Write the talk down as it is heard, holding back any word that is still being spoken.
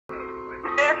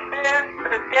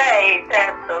the day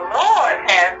that the Lord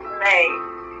has made.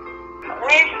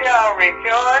 We shall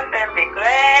rejoice and be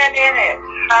glad in it.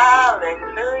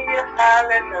 Hallelujah,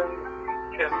 hallelujah.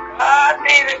 To God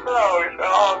be the glory for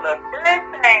all the good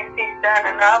things He's done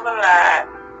in our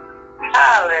lives.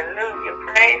 Hallelujah,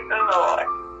 praise the Lord.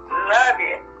 Love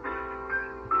you.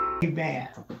 Amen.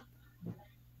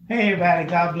 Hey everybody,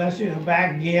 God bless you. I'm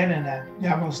back again, and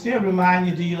I'm going to still remind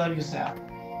you, do you love yourself?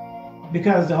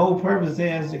 Because the whole purpose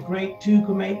is the great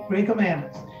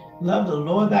commandments. Love the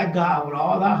Lord thy God with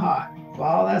all thy heart, with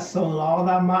all thy soul, all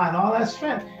thy mind, all thy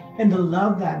strength, and to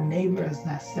love thy neighbor as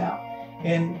thyself.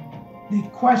 And the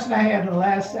question I had in the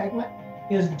last segment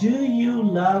is, do you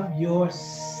love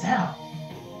yourself?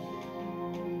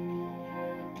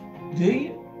 Do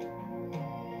you?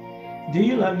 Do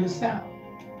you love yourself?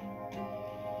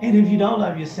 And if you don't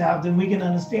love yourself, then we can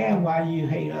understand why you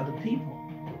hate other people.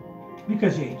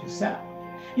 Because you hate yourself.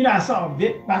 You know, I saw a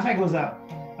video, I think it was a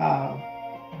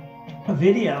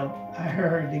video. I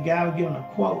heard the guy was giving a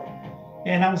quote.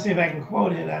 And I'm gonna see if I can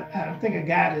quote it. I think I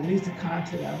got at least the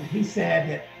content of it. He said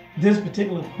that this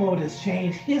particular quote has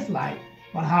changed his life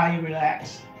on how he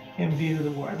relaxes and view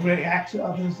the world, react to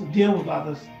others, deal with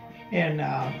others, and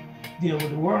deal with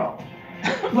the world.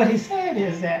 What he said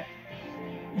is that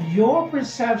your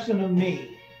perception of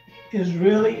me is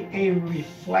really a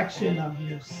reflection of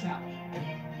yourself.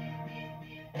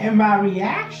 And my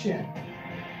reaction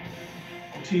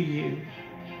to you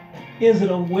is an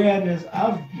awareness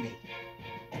of me.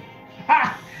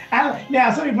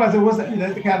 Now, some people say, what's that?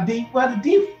 That's kind of deep. Well, the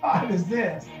deep part is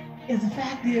this, is the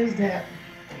fact is that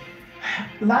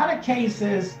a lot of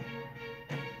cases,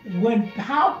 when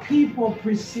how people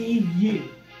perceive you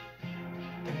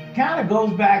kind of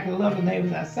goes back to love the neighbor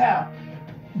as thyself.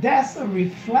 That's a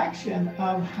reflection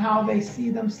of how they see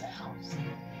themselves.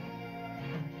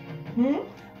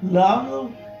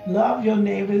 Love your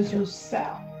neighbor as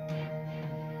yourself.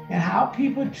 And how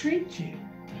people treat you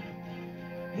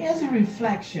is a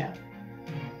reflection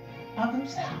of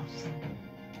themselves.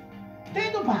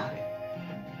 Think about it.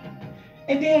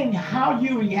 And then how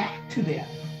you react to them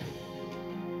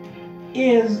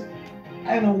is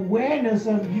an awareness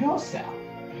of yourself.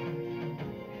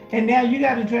 And now you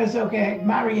got to address, okay,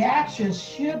 my reactions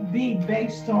should be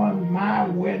based on my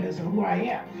awareness of who I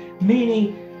am.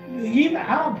 Meaning,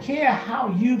 I don't care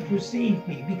how you perceive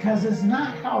me, because it's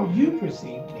not how you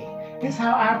perceive me. It's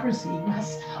how I perceive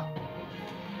myself,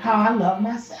 how I love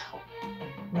myself,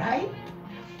 right?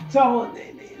 So,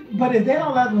 but if they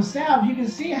don't love themselves, you can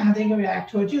see how they can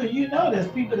react towards you. You know there's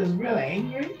people that's really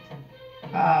angry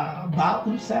about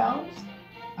themselves,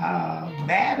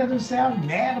 mad at themselves,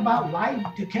 mad about life.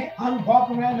 They can't walk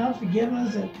around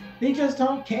unforgiveness, and they just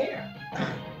don't care,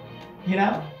 you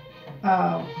know?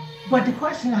 But the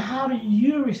question is, how do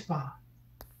you respond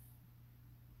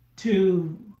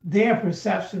to their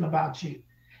perception about you?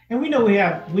 And we know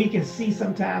we can see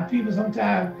sometimes, people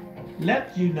sometimes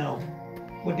let you know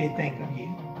what they think of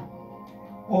you.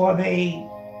 Or they,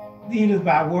 either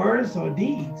by words or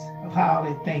deeds, of how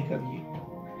they think of you.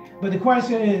 But the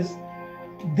question is,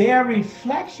 their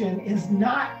reflection is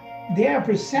not, their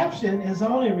perception is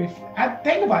only,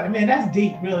 think about it, man, that's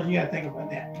deep, really, you gotta think about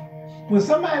that. When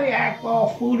somebody acts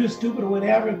all foolish, stupid, or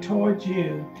whatever towards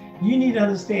you, you need to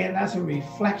understand that's a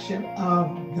reflection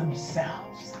of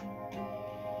themselves.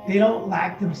 They don't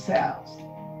like themselves,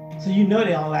 so you know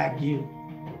they don't like you.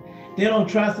 They don't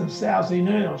trust themselves, so you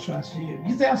know they don't trust you.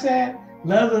 You see what I'm saying?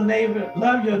 Love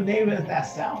your neighbor as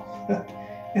thyself.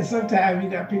 And sometimes you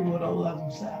got people who don't love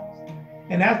themselves.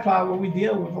 And that's probably what we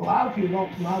deal with. A lot of people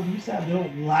don't love themselves. They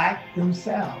don't like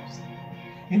themselves.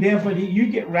 And therefore, you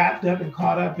get wrapped up and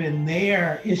caught up in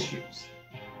their issues.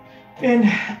 And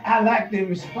I like the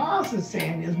response is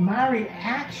saying is, my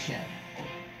reaction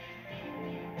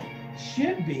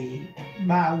should be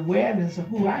my awareness of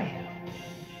who I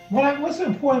am. What's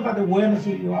important about the awareness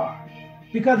of who you are?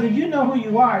 Because if you know who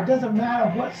you are, it doesn't matter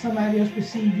what somebody else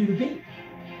perceives you to be.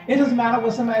 It doesn't matter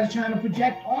what somebody's trying to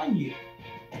project on you.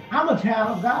 I'm a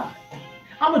child of God.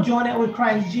 I'm a joint heir with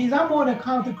Christ Jesus. I'm more than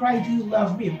conqueror. Christ Jesus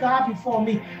loves me. If God before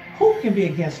me, who can be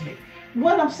against me?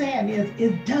 What I'm saying is,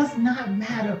 it does not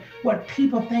matter what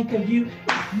people think of you.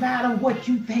 It matters what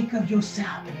you think of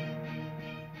yourself.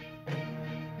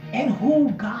 And who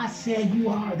God said you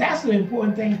are. That's the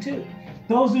important thing too.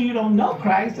 Those of you who don't know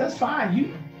Christ, that's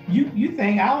fine. You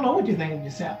think, I don't know what you think of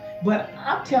yourself. But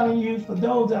I'm telling you, for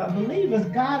those that are believers,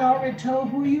 God already told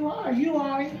who you are. You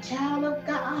are a child of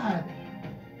God.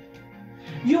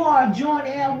 You are a joint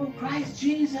heir with Christ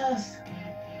Jesus.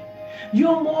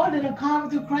 You're more than a conqueror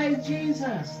through Christ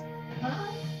Jesus.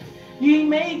 Huh? He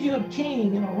made you a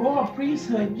king and a royal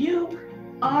priesthood. You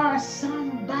are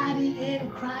somebody in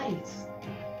Christ.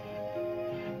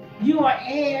 You are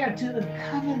heir to the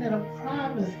covenant of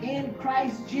promise in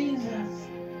Christ Jesus.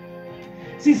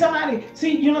 See, think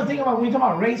about when you talk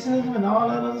about racism and all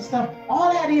that other stuff,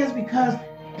 all that is because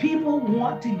people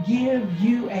want to give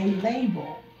you a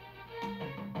label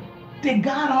that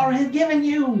God already has given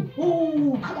you.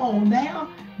 Ooh, come on now.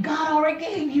 God already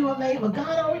gave you a label.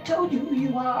 God already told you who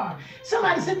you are.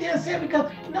 Somebody sit there and said,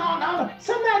 because, no.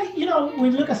 Somebody,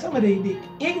 we look at some of the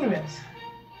ignorance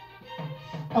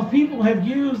of people have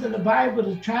used in the Bible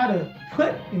to try to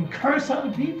put and curse other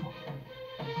people.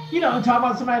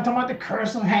 Talking about the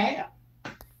curse of Ham.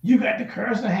 You got the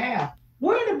curse of Ham.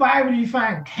 Where in the Bible do you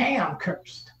find Ham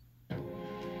cursed?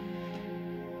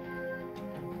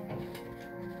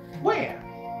 Where?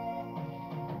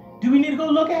 Do we need to go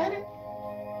look at it?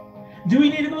 Do we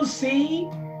need to go see?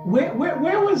 Where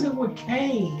was it with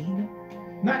Cain?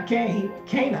 Not Cain.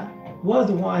 Cana was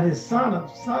the one, his son of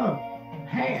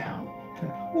Ham.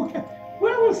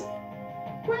 Where was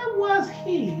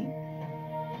he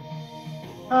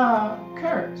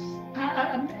cursed?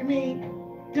 I mean,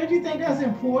 don't you think that's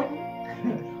important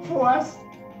for us?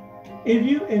 If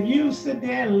you sit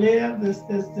there and live this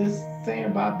thing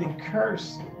about the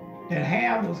curse, that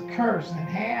Ham was cursed, and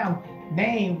Ham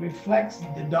name reflects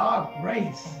the dog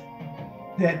race,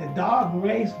 that the dog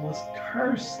race was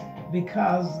cursed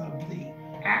because of the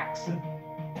acts of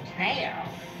Ham.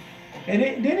 And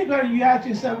then you ask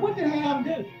yourself, what did Ham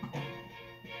do?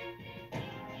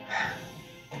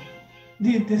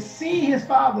 To see his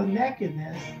father's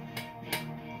nakedness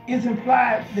is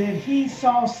implied that he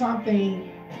saw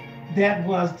something that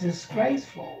was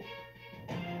disgraceful.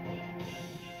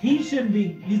 He shouldn't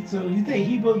be, so you think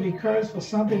he will be cursed for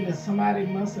something that somebody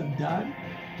must have done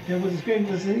that was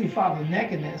disgraceful? To see his father's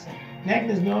nakedness.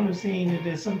 Nakedness normally seen that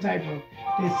there's some type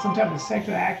of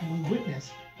sexual act we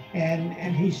witness,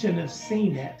 and he shouldn't have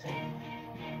seen it.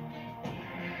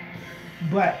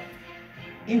 But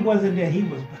it wasn't that he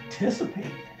was participating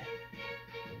in it.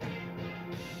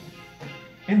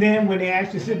 And then when they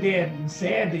actually sit there and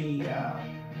said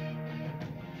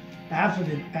after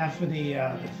the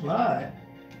flood,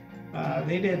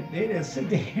 they didn't sit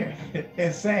there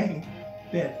and say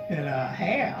that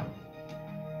Ham.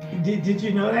 Did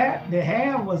you know that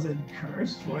Ham wasn't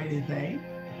cursed for anything?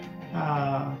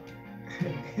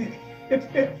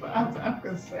 If I'm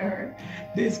concerned,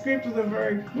 the scriptures are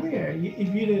very clear.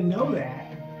 If you didn't know that,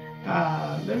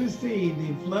 let me see,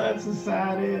 the flood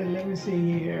society, let me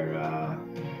see here.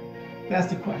 That's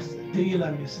the question. Do you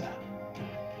love yourself?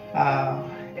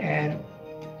 And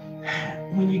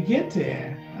when you get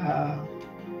there,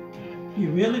 you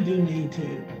really do need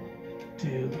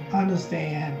to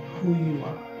understand who you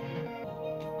are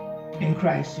in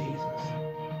Christ Jesus.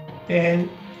 And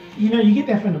you get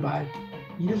that from the Bible.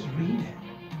 You just read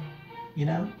it,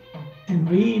 and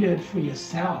read it for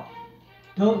yourself.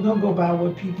 Don't go by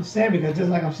what people say, because just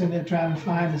like I'm sitting there trying to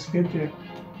find the scripture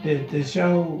to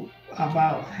show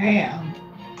about Ham,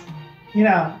 you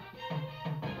got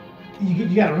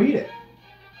to read it.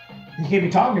 You can't be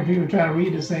talking to people trying to read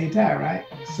at the same time, right?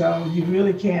 So you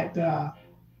really can't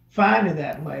find it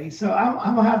that way. So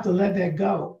I'm gonna have to let that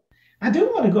go. I do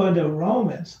want to go into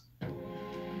Romans.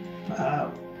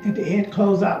 At the end,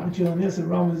 close out with you on this in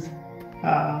Romans.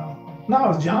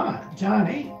 It's John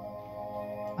 8.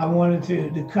 I wanted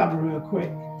to cover real quick.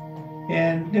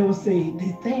 And there was the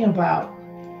thing about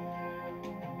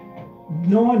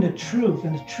knowing the truth,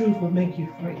 and the truth will make you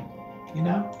free.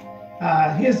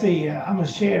 Here's I'm going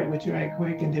to share it with you right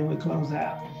quick, and then we'll close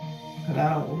out. Because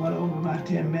I don't want over my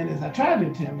 10 minutes. I try to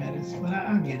do 10 minutes, but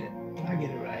I get it. I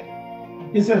get it right.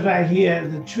 It says right here,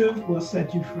 the truth will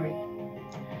set you free.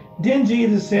 Then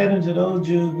Jesus said unto those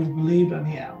Jews which believed on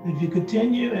him, if you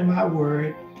continue in my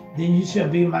word, then you shall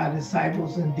be my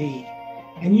disciples indeed.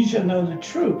 And you shall know the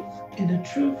truth, and the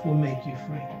truth will make you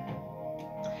free.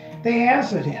 They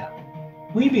answered him,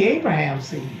 we be Abraham's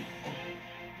seed,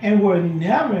 and were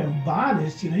never in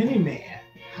bondage to any man.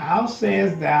 How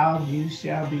sayest thou, you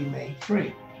shall be made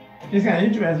free? It's kind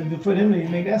of interesting for them to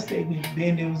make that statement.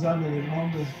 Then it was under the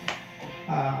Roman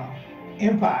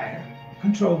Empire,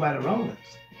 controlled by the Romans.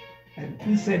 And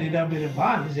he said they'd been in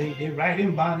bondage. They right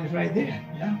in bondage right there.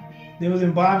 They was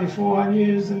in bondage 400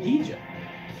 years in Egypt.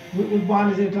 What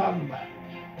bondage they talking about?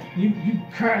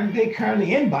 They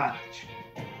currently in bondage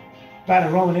by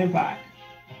the Roman Empire.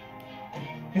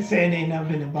 And saying they never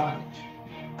been in bondage.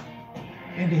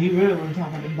 And he really wasn't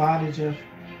talking about the bondage of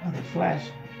the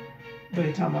flesh, but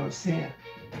he's talking about sin.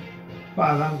 As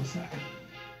far as I'm concerned.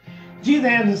 Jesus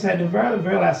answered and said, verily,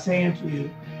 verily, I say unto you,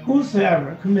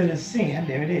 whosoever committed sin,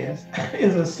 there it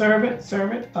is a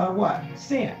servant of what?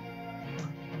 Sin.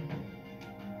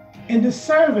 And the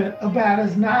servant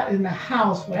abideth not in the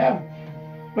house forever,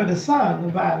 but the Son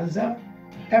abideth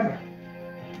ever.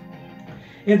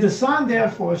 If the Son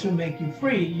therefore shall make you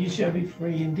free, you shall be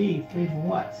free indeed. Free from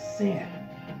what? Sin.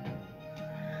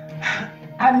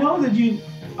 I know that you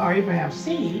are Abraham's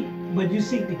seed, but you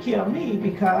seek to kill me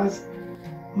because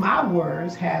my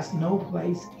words has no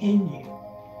place in you.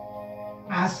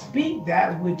 I speak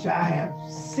that which I have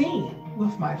seen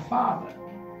with my Father,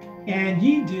 and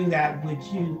ye do that which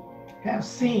you have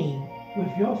seen with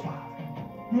your father.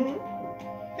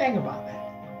 Think about that.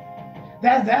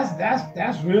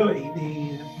 That's really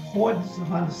the importance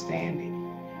of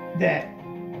understanding that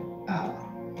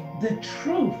the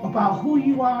truth about who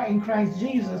you are in Christ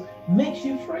Jesus makes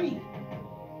you free.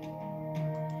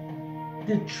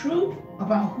 The truth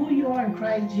about who you are in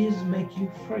Christ Jesus makes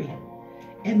you free.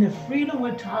 And the freedom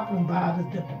we're talking about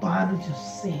is the bondage of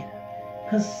sin.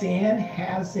 Because sin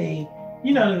has a,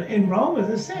 in Romans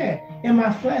it said, in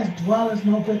my flesh dwelleth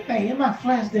no good thing. In my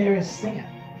flesh there is sin.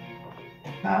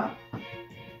 But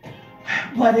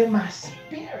in my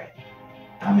spirit,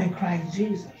 I'm in Christ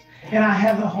Jesus. And I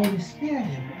have the Holy Spirit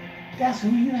in me. That's who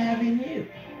you have in you.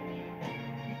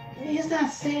 He's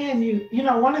not saying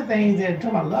one of the things that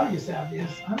talking about love yourself is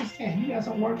understand you got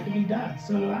some work to be done.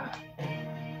 So do I.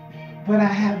 But I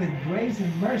have the grace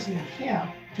and mercy of Him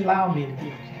to allow me to be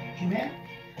okay. Amen?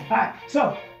 All right,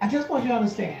 so I just want you to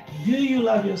understand, do you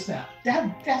love yourself?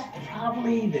 That's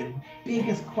probably the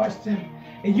biggest question.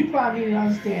 And you probably need to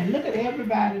understand, look at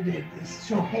everybody that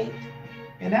show hate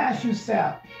and ask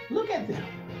yourself, look at them.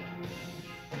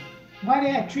 Why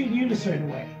they treat you a certain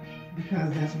way?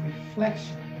 Because that's a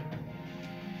reflection.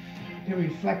 They're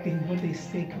reflecting what they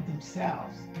think of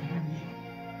themselves on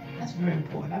you. That's very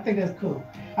important. I think that's cool.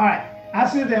 All right. I'll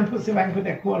sit there and see if I can put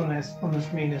that quote on the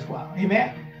screen as well.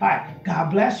 Amen. All right. God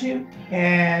bless you.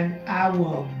 And I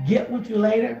will get with you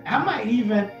later. I might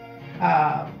even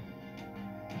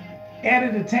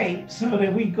edit the tape so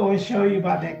that we go and show you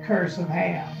about that curse of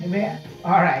Ham. Amen.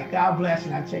 All right. God bless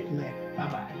you. I'll check you later.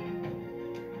 Bye-bye.